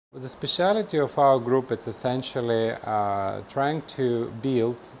The specialty of our group is essentially trying to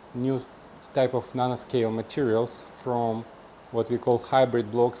build new type of nanoscale materials from what we call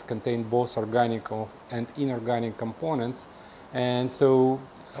hybrid blocks, contain both organic and inorganic components. And so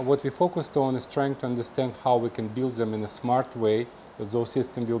what we focused on is trying to understand how we can build them in a smart way, that those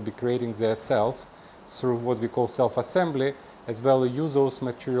systems will be creating themselves through what we call self-assembly, as well as use those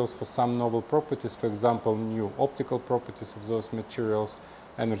materials for some novel properties, for example, new optical properties of those materials,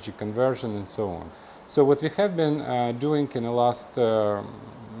 energy conversion, and so on. So what we have been doing in the last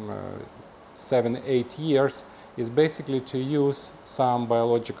 7-8 years is basically to use some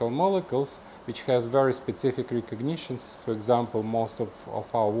biological molecules which has very specific recognitions. For example, most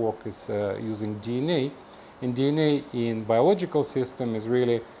of our work is using DNA. And DNA in biological system is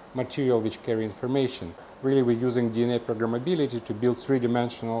really material which carry information. Really, we're using DNA programmability to build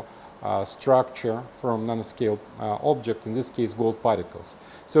three-dimensional structure from nanoscale object, in this case gold particles.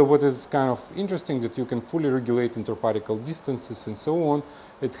 So what is kind of interesting that you can fully regulate interparticle distances and so on.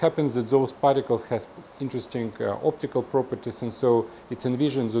 It happens that those particles have interesting optical properties, and so it's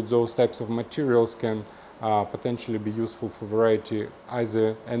envisioned that those types of materials can potentially be useful for variety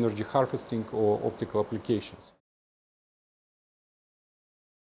either energy harvesting or optical applications.